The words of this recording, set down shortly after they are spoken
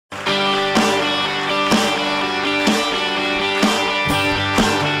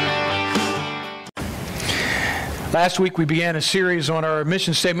Last week we began a series on our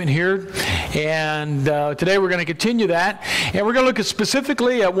mission statement here, and today we're going to continue that, and we're going to look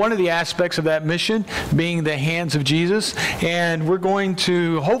specifically at one of the aspects of that mission, being the hands of Jesus. And we're going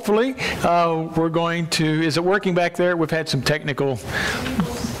to, hopefully, is it working back there? We've had some technical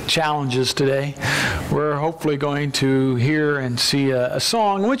challenges today. We're hopefully going to hear and see a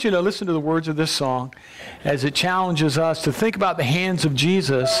song. I want you to listen to the words of this song as it challenges us to think about the hands of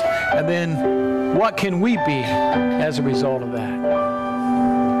Jesus, and then what can we be as a result of that.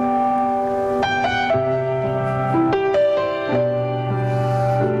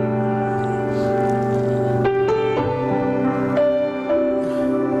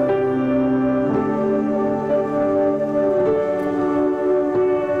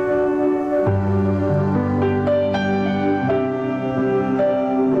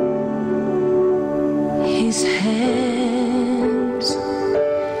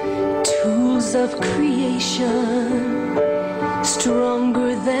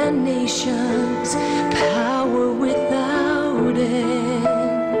 Stronger than nations, power without end,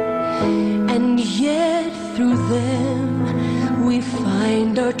 and yet through them we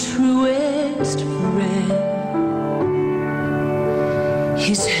find our truest friend.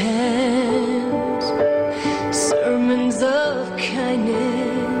 His hands, sermons of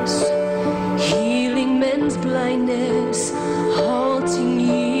kindness, healing men's blindness, halting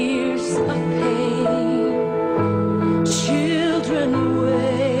years of pain.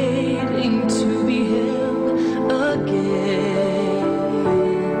 Waiting to be held again.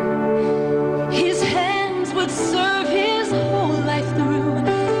 His hands would serve his whole life through,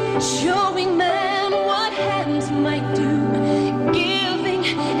 showing man what hands might do, giving,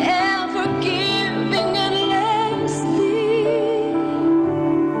 ever giving endlessly.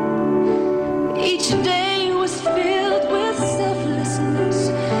 Each day was filled with selflessness,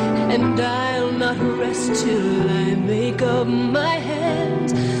 and I'll not rest till I make up my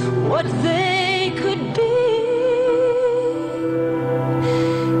hands what they could be,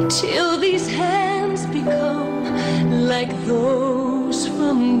 till these hands become like those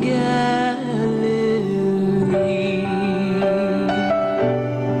from Galilee.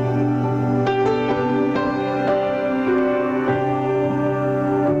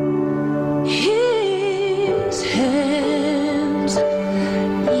 His hands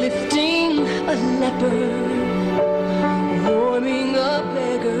lifting a leper, warming a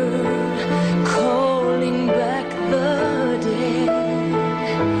beggar, calling back the dead,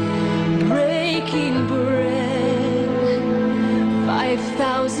 breaking bread,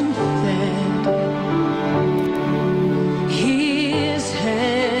 5,000 fed. His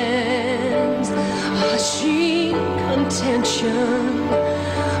hands hushing contention,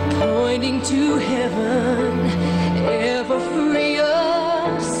 pointing to heaven, ever free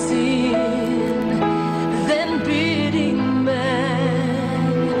of sin, then bidding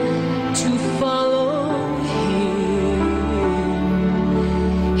man to follow him.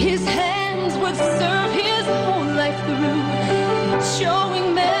 His hands would serve his whole life through,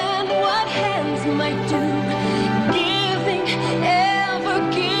 showing man what hands might do, giving, ever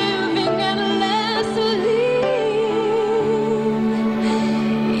giving endlessly.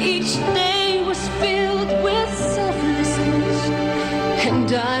 Each day was filled with selflessness,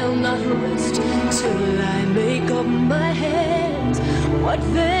 and I'll not rest till I make up my hands what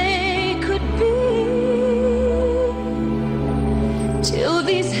they could be, till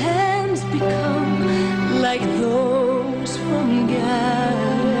these hands become like those from Galilee.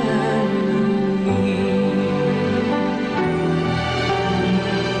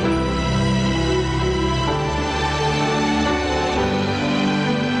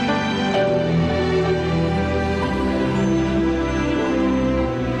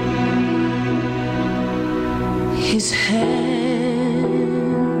 His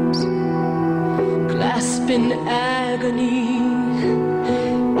hands clasp in agony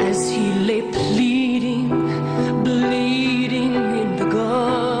as he lay pleading, bleeding in the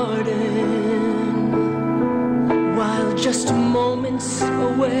garden.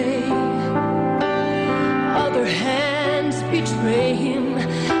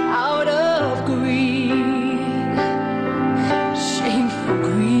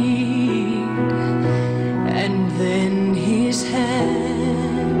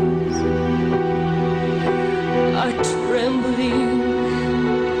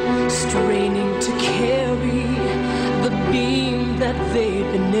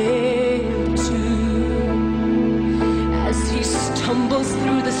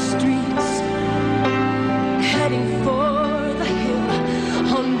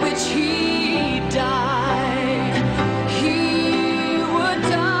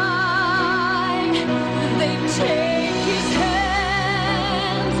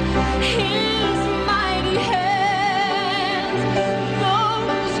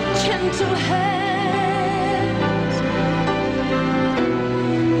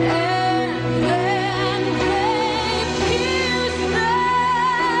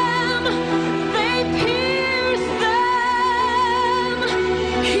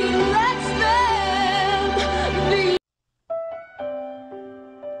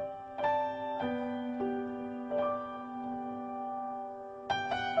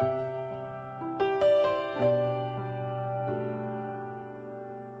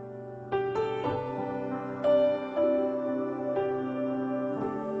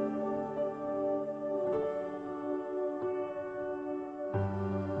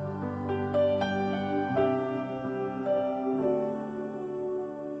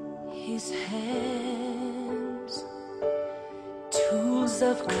 His hands, tools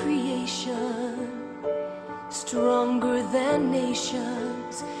of creation, stronger than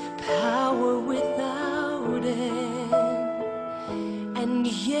nations, power without end. And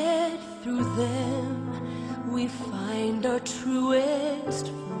yet through them we find our truest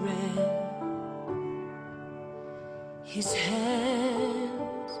friend. His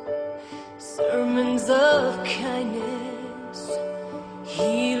hands, sermons of kindness,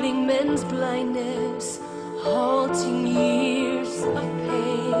 healing men's blindness, halting years of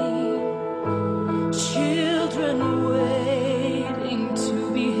pain, children waiting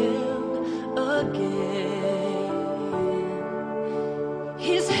to be held again.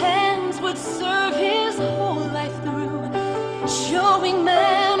 His hands would serve his whole life through, showing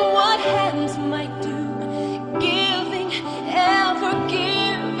man what hands might do, giving, ever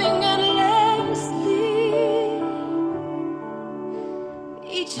giving endlessly.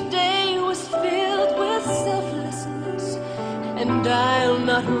 Each day was filled with selflessness, and I'll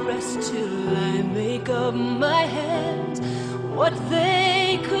not rest till I make up my hands what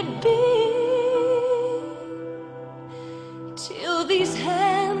they could be, till these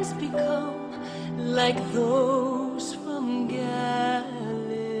hands become like those from Galilee.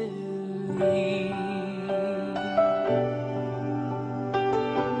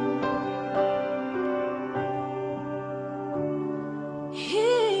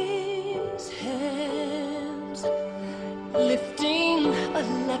 His hands, lifting a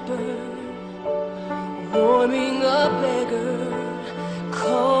leper, warming a beggar,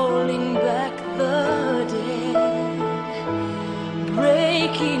 calling back the dead,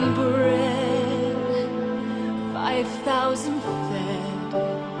 breaking bread, 5,000 fed.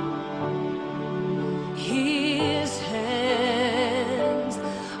 His hands,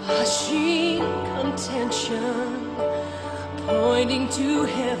 hushing contention, pointing to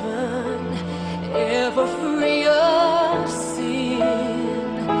heaven, ever free of sin,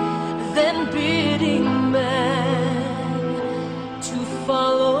 then bidding man to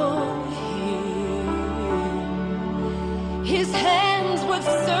follow him. His hands would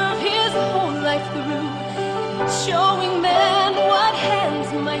serve his whole life through, showing man what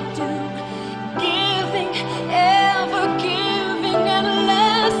hands might do, giving, ever giving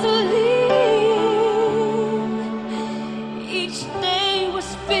endlessly. Each day was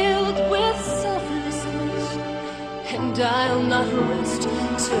filled with selflessness, and I'll not rest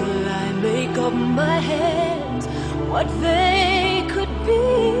till I make up my hands what they could be,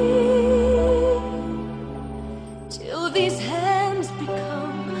 till these hands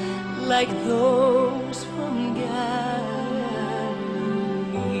become like those from Galilee.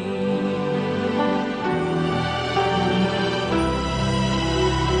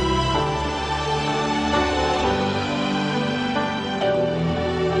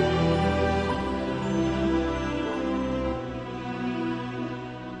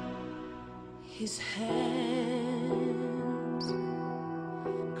 His hands,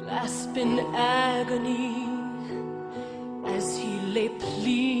 clasped in agony, as he lay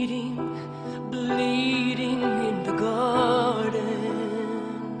pleading, bleeding in the garden,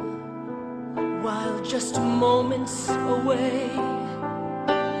 while just moments away,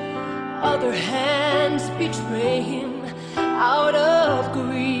 other hands betray him out of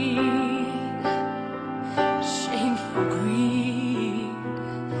greed, shameful greed.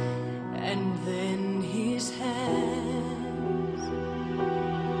 And then his hands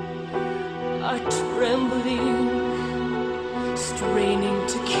are trembling, straining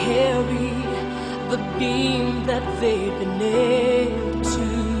to carry the beam that they've been nailed to,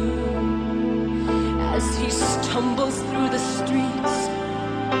 as he stumbles through the streets,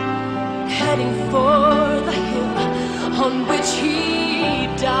 heading for the hill on which he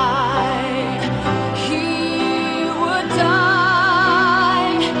died. He would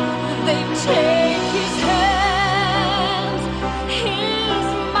die. They take his hands, his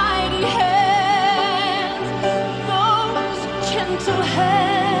mighty hands, those gentle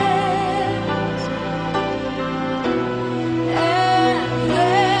hands, and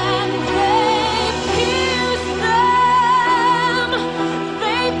then they pierce them,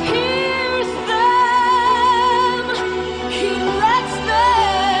 they pierce them. He lets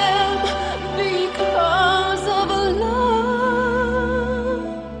them because of love.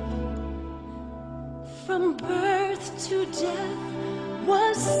 From birth to death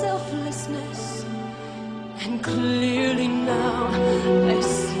was selflessness, and clearly now I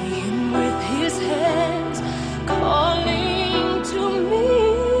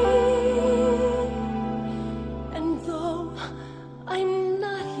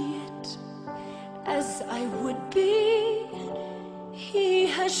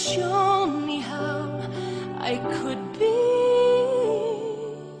shown me how I could be.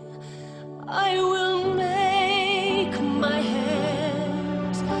 I will make my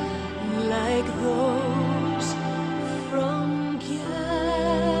hands like those from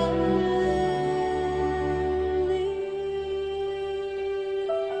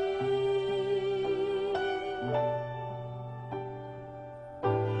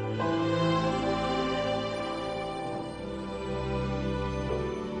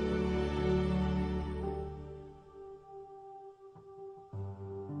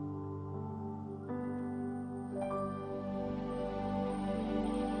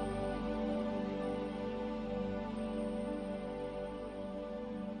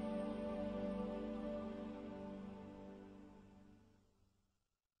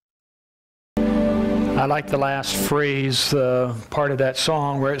I like the last phrase, part of that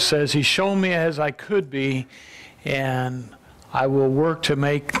song where it says, He's shown me as I could be, and I will work to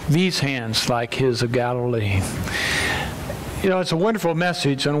make these hands like His of Galilee. You know, it's a wonderful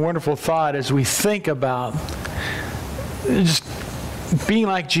message and a wonderful thought as we think about just being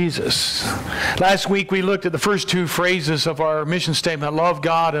like Jesus. Last week we looked at the first two phrases of our mission statement, love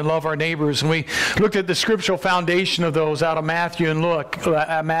God and love our neighbors, and we looked at the scriptural foundation of those out of Matthew and Luke,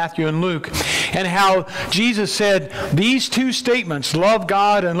 and how Jesus said these two statements, love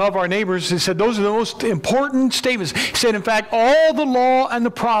God and love our neighbors, he said those are the most important statements. He said, in fact, all the law and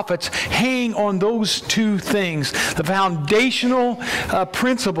the prophets hang on those two things, the foundational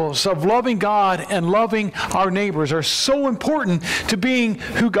principles of loving God and loving our neighbors are so important to being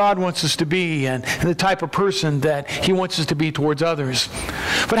who God wants us to be and the type of person that He wants us to be towards others.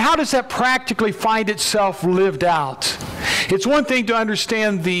 But how does that practically find itself lived out? It's one thing to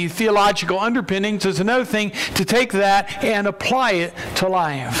understand the theological underpinnings. It's another thing to take that and apply it to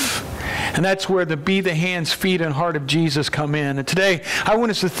life. And that's where the be the hands, feet, and heart of Jesus come in. And today, I want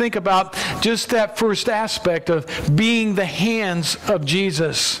us to think about just that first aspect of being the hands of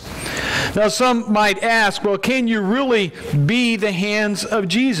Jesus. Now, some might ask, well, can you really be the hands of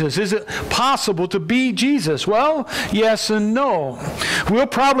Jesus? Is it possible to be Jesus? Well, yes and no. We'll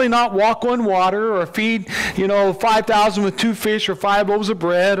probably not walk on water or feed, 5,000 with 2 fish or 5 loaves of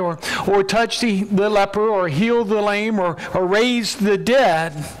bread or touch the leper or heal the lame or raise the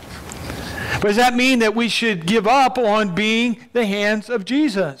dead. But does that mean that we should give up on being the hands of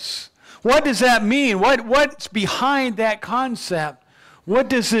Jesus? What does that mean? What's behind that concept? What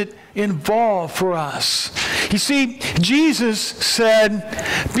does it involve for us? You see, Jesus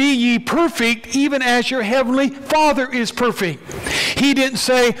said, be ye perfect even as your heavenly Father is perfect. He didn't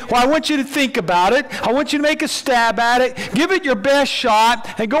say, well, I want you to think about it. I want you to make a stab at it. Give it your best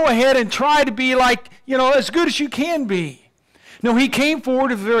shot and go ahead and try to be like, as good as you can be. No, He came forward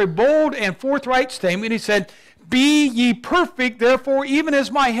with a very bold and forthright statement. He said, be ye perfect, therefore, even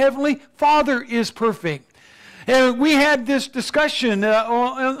as my heavenly Father is perfect. And we had this discussion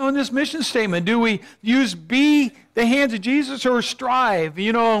on this mission statement. Do we use be the hands of Jesus or strive?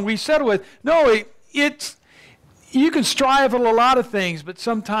 And we settled with, no, you can strive at a lot of things, but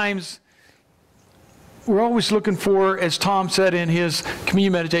sometimes we're always looking for, as Tom said in his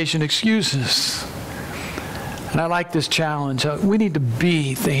communion meditation, excuses. And I like this challenge. We need to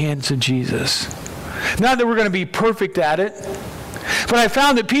be the hands of Jesus. Not that we're going to be perfect at it, but I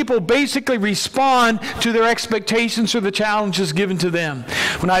found that people basically respond to their expectations or the challenges given to them.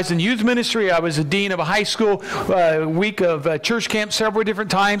 When I was in youth ministry, I was a dean of a high school week of church camp several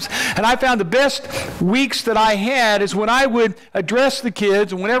different times, and I found the best weeks that I had is when I would address the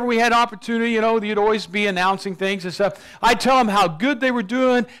kids, and whenever we had opportunity, you'd always be announcing things and stuff. I'd tell them how good they were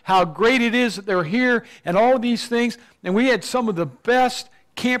doing, how great it is that they're here, and all of these things, and we had some of the best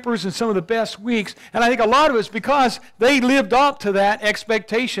campers and some of the best weeks. And I think a lot of it's because they lived up to that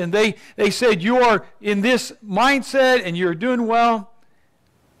expectation. They said, you are in this mindset and you're doing well.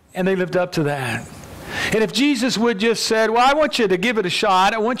 And they lived up to that. And if Jesus would just said, well, I want you to give it a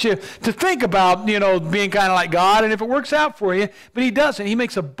shot. I want you to think about, being kind of like God. And if it works out for you. But He doesn't. He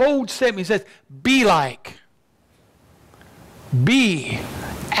makes a bold statement. He says, be like. Be.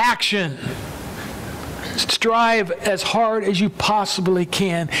 Action. Strive as hard as you possibly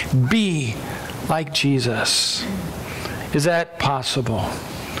can. Be like Jesus. Is that possible?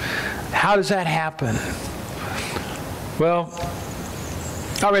 How does that happen? Well,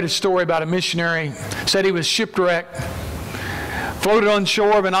 I read a story about a missionary. Said he was shipwrecked, floated on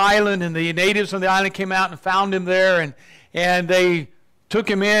shore of an island, and the natives on the island came out and found him there, and they took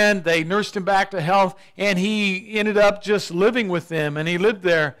him in, they nursed him back to health, and he ended up just living with them, and he lived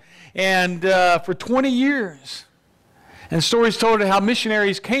there. And for 20 years. And stories told of how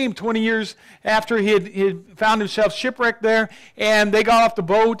missionaries came 20 years after he had found himself shipwrecked there, and they got off the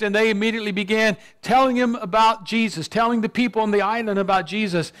boat and they immediately began telling him about Jesus, telling the people on the island about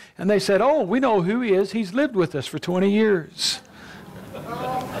Jesus. And they said, "Oh, we know who he is. He's lived with us for 20 years.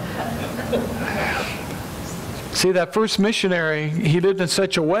 See, that first missionary, he lived in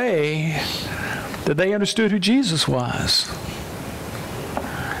such a way that they understood who Jesus was.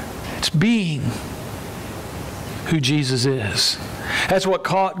 It's being who Jesus is. That's what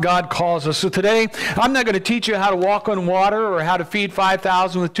God calls us. So today, I'm not going to teach you how to walk on water or how to feed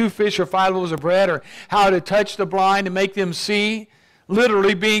 5,000 with 2 fish or 5 loaves of bread or how to touch the blind and make them see,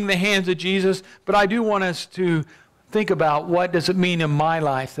 literally being the hands of Jesus. But I do want us to think about what does it mean in my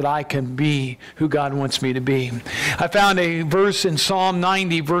life that I can be who God wants me to be. I found a verse in Psalm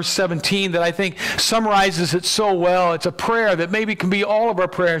 90, verse 17, that I think summarizes it so well. It's a prayer that maybe can be all of our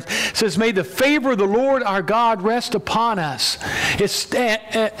prayers. It says, "May the favor of the Lord our God rest upon us.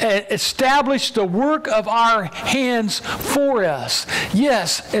 Establish the work of our hands for us."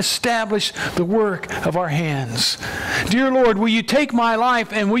 Yes, establish the work of our hands. Dear Lord, will you take my life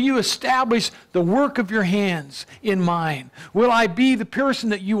and will you establish the work of your hands in mine? Will I be the person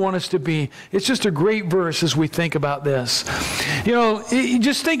that you want us to be? It's just a great verse as we think about this. You know,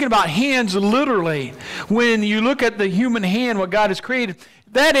 just thinking about hands literally, when you look at the human hand, what God has created,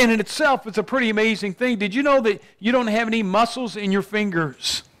 that in itself is a pretty amazing thing. Did you know that you don't have any muscles in your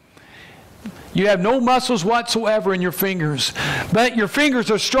fingers? You have no muscles whatsoever in your fingers. But your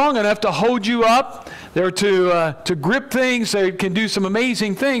fingers are strong enough to hold you up. They're to grip things. They can do some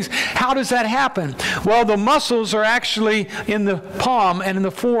amazing things. How does that happen? Well, the muscles are actually in the palm and in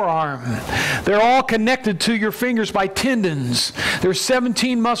the forearm. They're all connected to your fingers by tendons. There's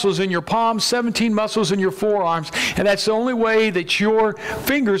 17 muscles in your palms, 17 muscles in your forearms. And that's the only way that your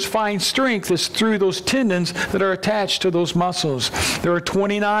fingers find strength is through those tendons that are attached to those muscles. There are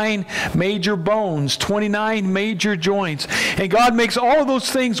 29 major bones, 29 major joints. And God makes all of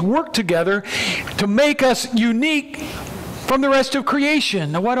those things work together to make us unique from the rest of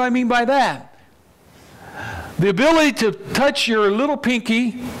creation. Now, what do I mean by that? The ability to touch your little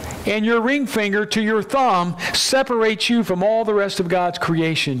pinky and your ring finger to your thumb separates you from all the rest of God's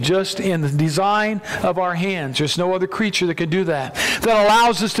creation, just in the design of our hands. There's no other creature that can do that. That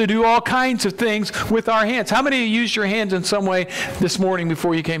allows us to do all kinds of things with our hands. How many of you used your hands in some way this morning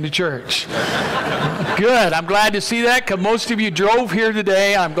before you came to church? Good. I'm glad to see that, because most of you drove here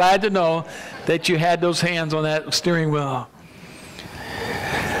today. I'm glad to know that you had those hands on that steering wheel.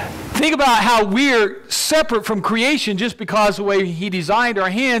 Think about how we're separate from creation just because of the way He designed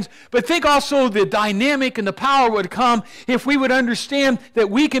our hands. But think also the dynamic and the power would come if we would understand that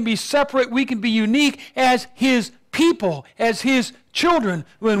we can be separate, we can be unique as His people, as His children,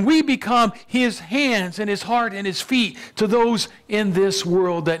 when we become His hands and His heart and His feet to those in this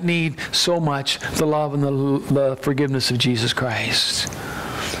world that need so much the love and the forgiveness of Jesus Christ.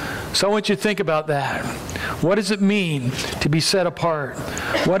 So I want you to think about that. What does it mean to be set apart?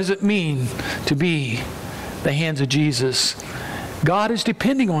 What does it mean to be the hands of Jesus? God is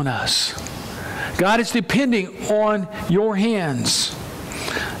depending on us. God is depending on your hands.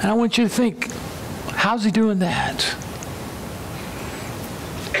 And I want you to think, how's He doing that?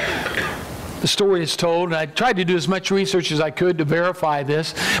 The story is told, and I tried to do as much research as I could to verify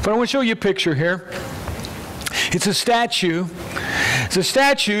this, but I want to show you a picture here. It's a statue. It's a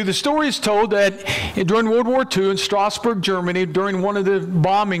statue. The story is told that during World War II in Strasbourg, Germany, during one of the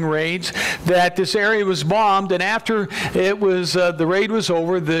bombing raids, that this area was bombed, and after it was the raid was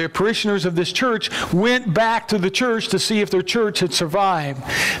over, the parishioners of this church went back to the church to see if their church had survived.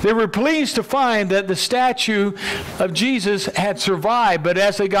 They were pleased to find that the statue of Jesus had survived, but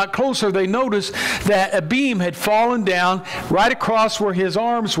as they got closer, they noticed that a beam had fallen down right across where His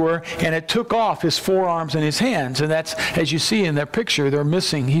arms were, and it took off His forearms and His hands. And that's, as you see in that picture, they're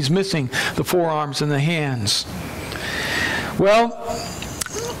missing. He's missing the forearms and the hands. Well,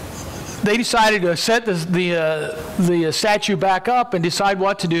 they decided to set the statue back up and decide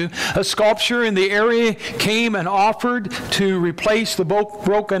what to do. A sculptor in the area came and offered to replace the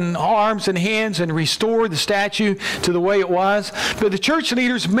broken arms and hands and restore the statue to the way it was. But the church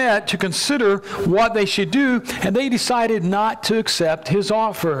leaders met to consider what they should do, and they decided not to accept his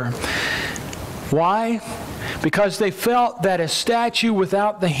offer. Why? Because they felt that a statue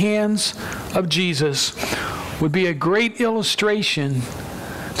without the hands of Jesus would be a great illustration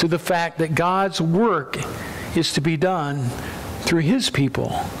to the fact that God's work is to be done through His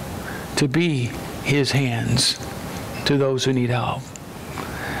people, to be His hands to those who need help.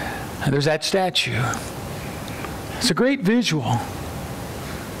 And there's that statue. It's a great visual.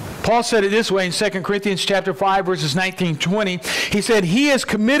 Paul said it this way in 2 Corinthians chapter 5, verses 19-20. He said, He has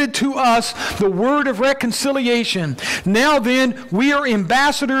committed to us the word of reconciliation. Now then, we are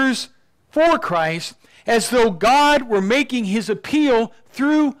ambassadors for Christ, as though God were making His appeal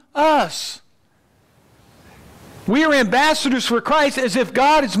through us. We are ambassadors for Christ as if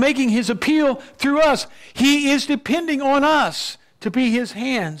God is making His appeal through us. He is depending on us to be His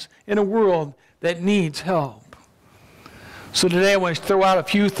hands in a world that needs help. So today I want to throw out a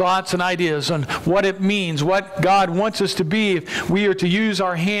few thoughts and ideas on what it means, what God wants us to be if we are to use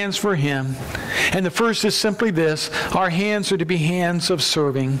our hands for Him. And the first is simply this: our hands are to be hands of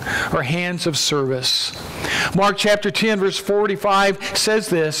serving, or hands of service. Mark chapter 10, verse 45 says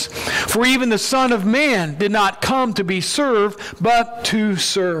this: For even the Son of Man did not come to be served, but to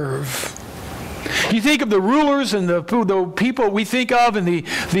serve. You think of the rulers and the people we think of in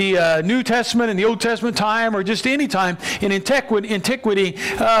the New Testament and the Old Testament time, or just any time in antiquity,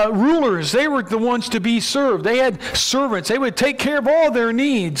 rulers, they were the ones to be served. They had servants. They would take care of all their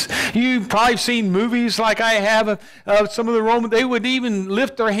needs. You've probably seen movies like I have of some of the Romans. They would even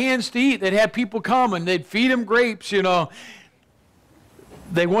lift their hands to eat. They'd have people come and they'd feed them grapes, you know.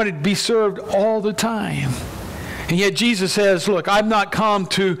 They wanted to be served all the time. And yet Jesus says, look, I've not come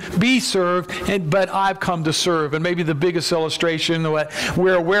to be served, but I've come to serve. And maybe the biggest illustration that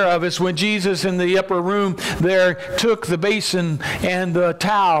we're aware of is when Jesus in the upper room there took the basin and the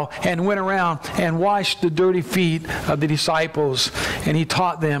towel and went around and washed the dirty feet of the disciples. And He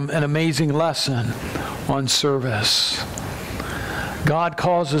taught them an amazing lesson on service. God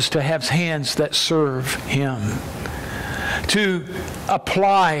calls us to have hands that serve Him, to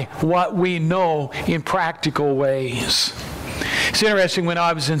apply what we know in practical ways. It's interesting, when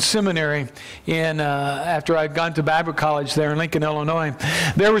I was in seminary, after I'd gone to Bible college there in Lincoln, Illinois,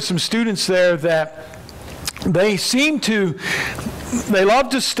 there were some students there that they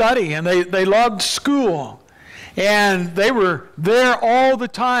loved to study, and they loved school. And they were there all the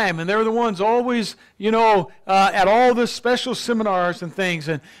time, and they were the ones always, at all the special seminars and things.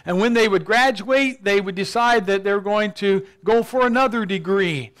 And when they would graduate, they would decide that they were going to go for another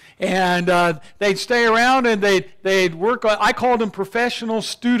degree. And they'd stay around and they'd work on, I called them professional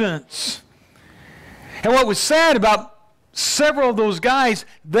students. And what was sad about several of those guys,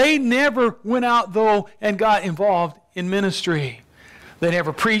 they never went out, though, and got involved in ministry. They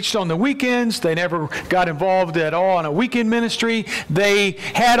never preached on the weekends. They never got involved at all in a weekend ministry. They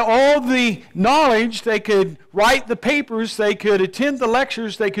had all the knowledge. They could write the papers. They could attend the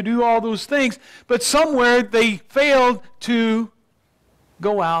lectures. They could do all those things. But somewhere they failed to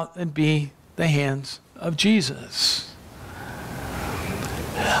go out and be the hands of Jesus.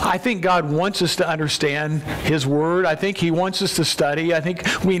 I think God wants us to understand His Word. I think He wants us to study. I think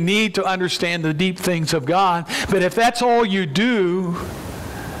we need to understand the deep things of God. But if that's all you do,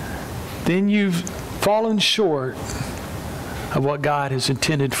 then you've fallen short of what God has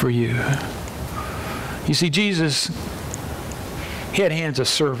intended for you. You see, Jesus, He had hands of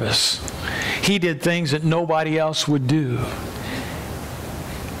service. He did things that nobody else would do.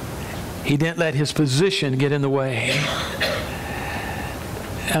 He didn't let His position get in the way.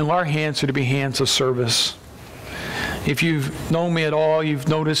 And our hands are to be hands of service. If you've known me at all, you've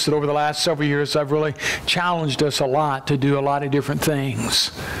noticed that over the last several years, I've really challenged us a lot to do a lot of different things.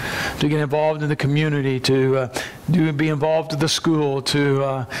 To get involved in the community, to be involved in the school,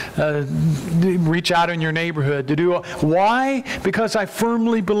 to reach out in your neighborhood. Why? Because I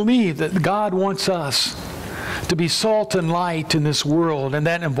firmly believe that God wants us to be salt and light in this world, and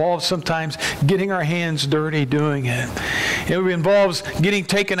that involves sometimes getting our hands dirty doing it. It involves getting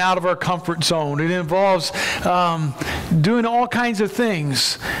taken out of our comfort zone. It involves doing all kinds of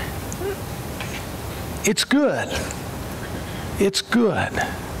things. It's good. It's good.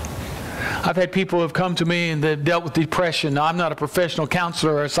 I've had people who have come to me and they've dealt with depression. Now, I'm not a professional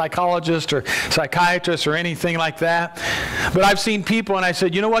counselor or a psychologist or psychiatrist or anything like that. But I've seen people and I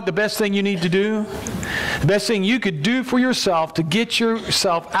said, you know what the best thing you need to do? The best thing you could do for yourself to get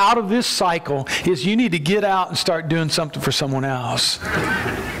yourself out of this cycle is you need to get out and start doing something for someone else.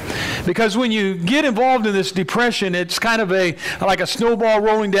 Because when you get involved in this depression, it's kind of like a snowball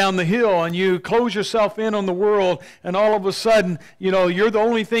rolling down the hill, and you close yourself in on the world, and all of a sudden, you're the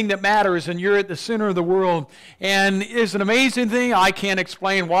only thing that matters, and you're at the center of the world. And it's an amazing thing. I can't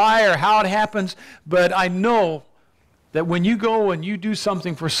explain why or how it happens, but I know that when you go and you do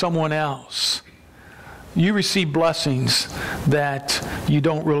something for someone else, you receive blessings that you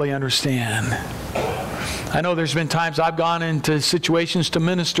don't really understand. I know there's been times I've gone into situations to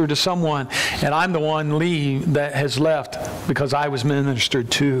minister to someone, and I'm the one that has left because I was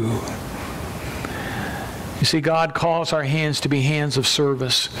ministered to. You see, God calls our hands to be hands of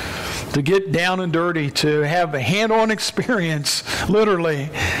service, to get down and dirty, to have a hand-on experience,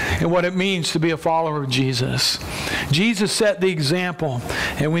 literally, in what it means to be a follower of Jesus. Jesus set the example,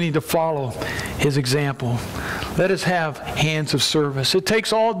 and we need to follow his example. Let us have hands of service. It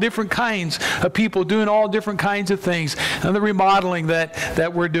takes all different kinds of people doing all different kinds of things. And the remodeling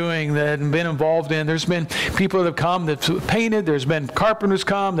that we're doing, that have been involved in, there's been people that have come that's painted. There's been carpenters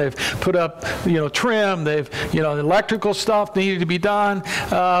come. They've put up, trim. They've, electrical stuff needed to be done.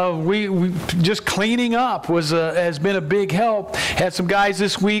 We just cleaning up has been a big help. Had some guys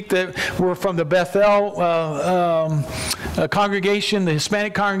this week that were from the Bethel congregation, the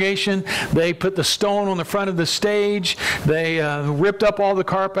Hispanic congregation. They put the stone on the front of the stage. They ripped up all the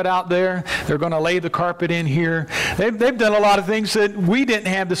carpet out there. They're going to lay the carpet in here. They've done a lot of things that we didn't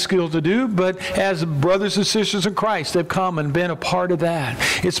have the skill to do, but as brothers and sisters in Christ, they've come and been a part of that.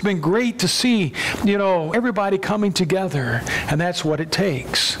 It's been great to see, everybody coming together, and that's what it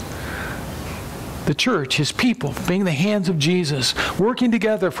takes. The church, his people, being the hands of Jesus, working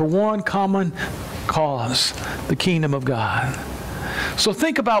together for one common cause, the kingdom of God. So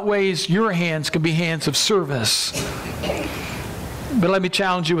think about ways your hands can be hands of service. But let me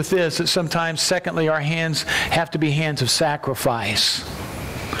challenge you with this, that sometimes, secondly, our hands have to be hands of sacrifice.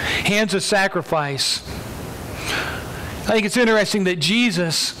 Hands of sacrifice. I think it's interesting that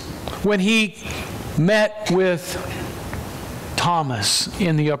Jesus, when he met with Thomas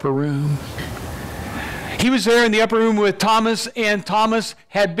in the upper room, he was there in the upper room with Thomas, and Thomas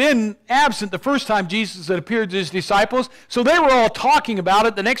had been absent the first time Jesus had appeared to his disciples. So they were all talking about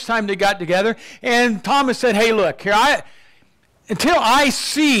it the next time they got together. And Thomas said, hey, look, here, until I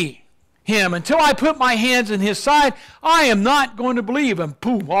see him, until I put my hands in his side, I am not going to believe. And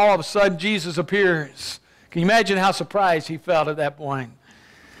boom, all of a sudden Jesus appears. Can you imagine how surprised he felt at that point?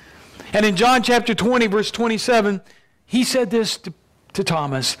 And in John chapter 20, verse 27, he said this to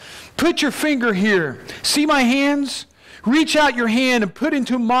Thomas, put your finger here. See my hands? Reach out your hand and put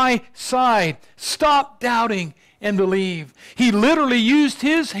into my side. Stop doubting and believe. He literally used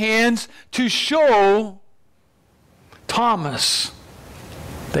his hands to show Thomas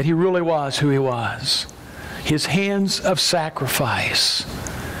that he really was who he was. His hands of sacrifice.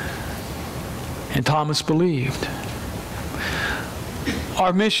 And Thomas believed.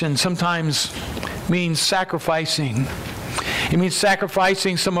 Our mission sometimes means sacrificing. It means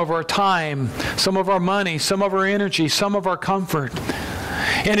sacrificing some of our time, some of our money, some of our energy, some of our comfort.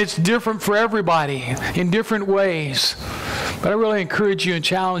 And it's different for everybody in different ways. But I really encourage you and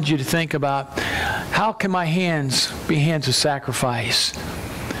challenge you to think about, how can my hands be hands of sacrifice?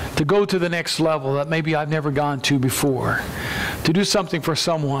 To go to the next level that maybe I've never gone to before. To do something for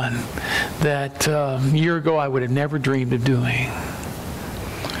someone that a year ago I would have never dreamed of doing.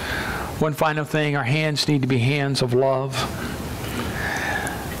 One final thing, our hands need to be hands of love.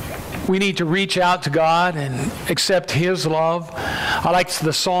 We need to reach out to God and accept his love. I like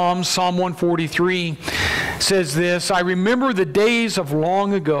the Psalms. Psalm 143 says this, I remember the days of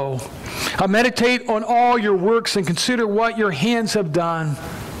long ago. I meditate on all your works and consider what your hands have done.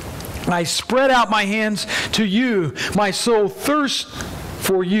 I spread out my hands to you. My soul thirsts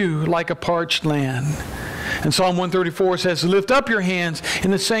for you like a parched land. And Psalm 134 says, lift up your hands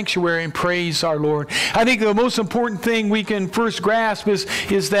in the sanctuary and praise our Lord. I think the most important thing we can first grasp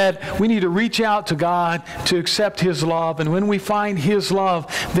is that we need to reach out to God to accept his love. And when we find his love,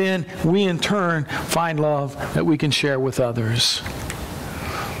 then we in turn find love that we can share with others.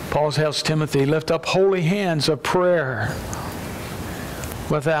 Paul tells Timothy, lift up holy hands of prayer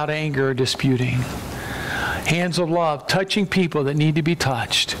without anger or disputing. Hands of love, touching people that need to be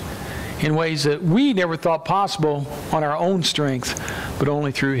touched in ways that we never thought possible on our own strength, but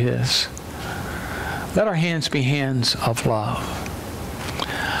only through his. Let our hands be hands of love.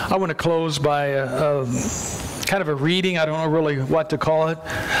 I want to close by kind of a reading. I don't know really what to call it.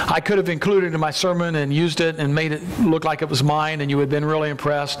 I could have included it in my sermon and used it and made it look like it was mine, and you would have been really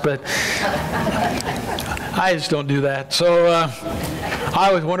impressed, but I just don't do that. So I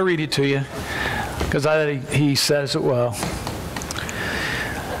always want to read it to you because he says it well.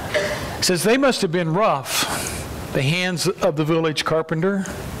 It says, they must have been rough, the hands of the village carpenter.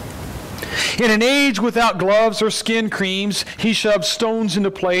 In an age without gloves or skin creams, he shoved stones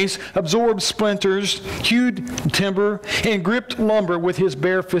into place, absorbed splinters, hewed timber, and gripped lumber with his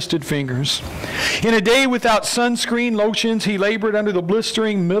bare-fisted fingers. In a day without sunscreen lotions, he labored under the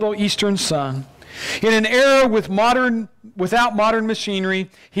blistering Middle Eastern sun. In an era without modern machinery,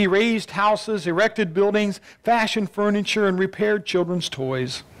 he raised houses, erected buildings, fashioned furniture, and repaired children's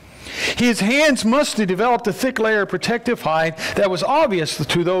toys. His hands must have developed a thick layer of protective hide that was obvious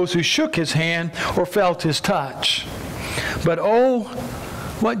to those who shook his hand or felt his touch. But oh,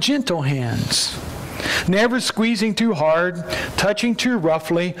 what gentle hands! Never squeezing too hard, touching too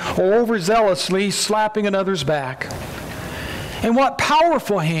roughly, or overzealously slapping another's back. And what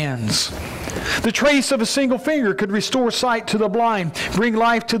powerful hands! The trace of a single finger could restore sight to the blind, bring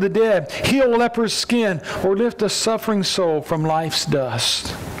life to the dead, heal a leper's skin, or lift a suffering soul from life's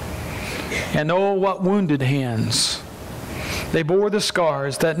dust. And oh, what wounded hands! They bore the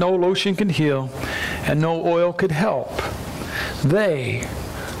scars that no lotion could heal and no oil could help. They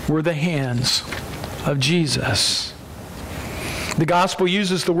were the hands of Jesus. The gospel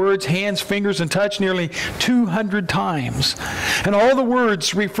uses the words hands, fingers, and touch nearly 200 times. And all the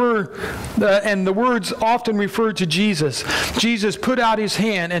words the words often refer to Jesus. Jesus put out his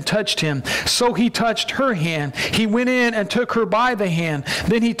hand and touched him. So he touched her hand. He went in and took her by the hand.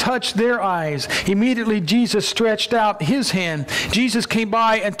 Then he touched their eyes. Immediately Jesus stretched out his hand. Jesus came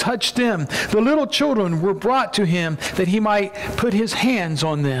by and touched them. The little children were brought to him that he might put his hands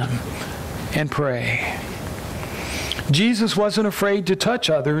on them and pray. Jesus wasn't afraid to touch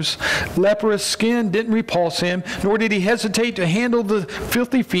others. Leprous skin didn't repulse him, nor did he hesitate to handle the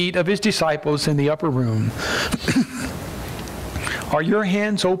filthy feet of his disciples in the upper room. Are your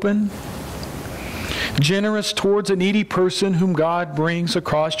hands open? Generous towards a needy person whom God brings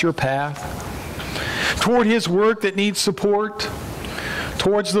across your path? Toward his work that needs support?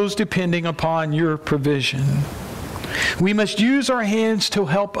 Towards those depending upon your provision? We must use our hands to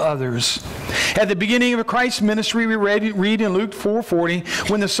help others. At the beginning of Christ's ministry, we read in Luke 4:40,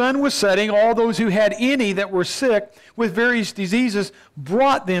 when the sun was setting, all those who had any that were sick with various diseases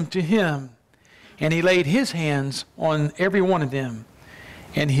brought them to him. And he laid his hands on every one of them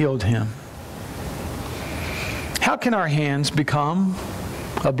and healed him. How can our hands become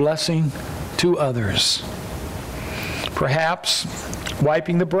a blessing to others? Perhaps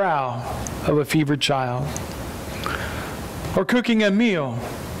wiping the brow of a fevered child, or cooking a meal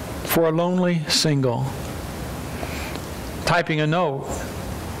for a lonely single, typing a note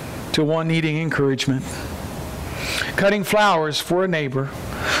to one needing encouragement, cutting flowers for a neighbor,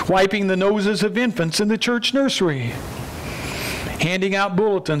 wiping the noses of infants in the church nursery, handing out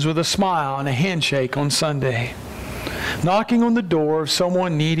bulletins with a smile and a handshake on Sunday, knocking on the door of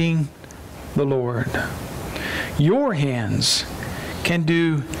someone needing the Lord. Your hands can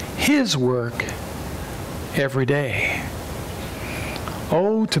do his work every day.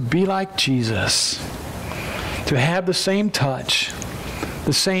 Oh, to be like Jesus, to have the same touch,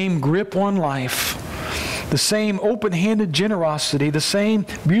 the same grip on life, the same open-handed generosity, the same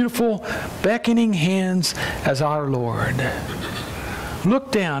beautiful beckoning hands as our Lord.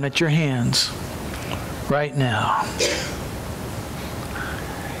 Look down at your hands right now.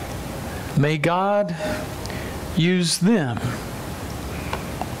 May God use them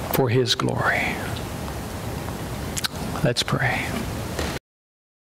for his glory. Let's pray.